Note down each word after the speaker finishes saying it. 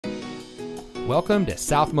Welcome to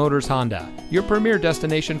South Motors Honda, your premier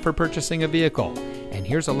destination for purchasing a vehicle. And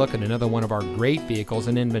here's a look at another one of our great vehicles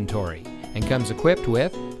in inventory, and comes equipped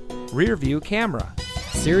with rear view camera,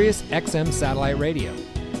 Sirius XM satellite radio,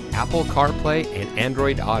 Apple CarPlay and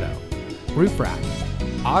Android Auto, roof rack,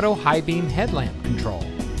 auto high beam headlamp control,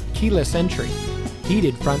 keyless entry,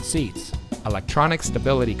 heated front seats, electronic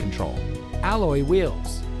stability control, alloy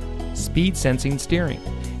wheels, speed sensing steering,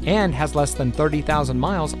 and has less than 30,000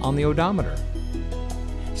 miles on the odometer.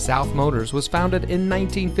 South Motors was founded in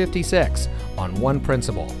 1956 on one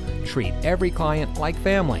principle: treat every client like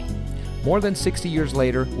family. More than 60 years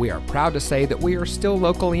later, we are proud to say that we are still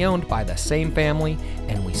locally owned by the same family,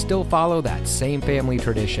 and we still follow that same family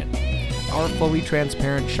tradition. Our fully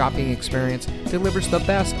transparent shopping experience delivers the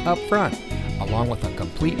best up front, along with a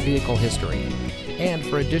complete vehicle history. And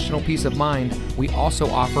for additional peace of mind, we also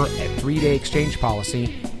offer a 3-day exchange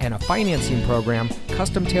policy and a financing program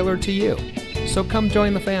custom tailored to you. So come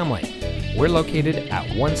join the family. We're located at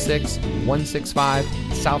 16165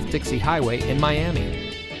 South Dixie Highway in Miami.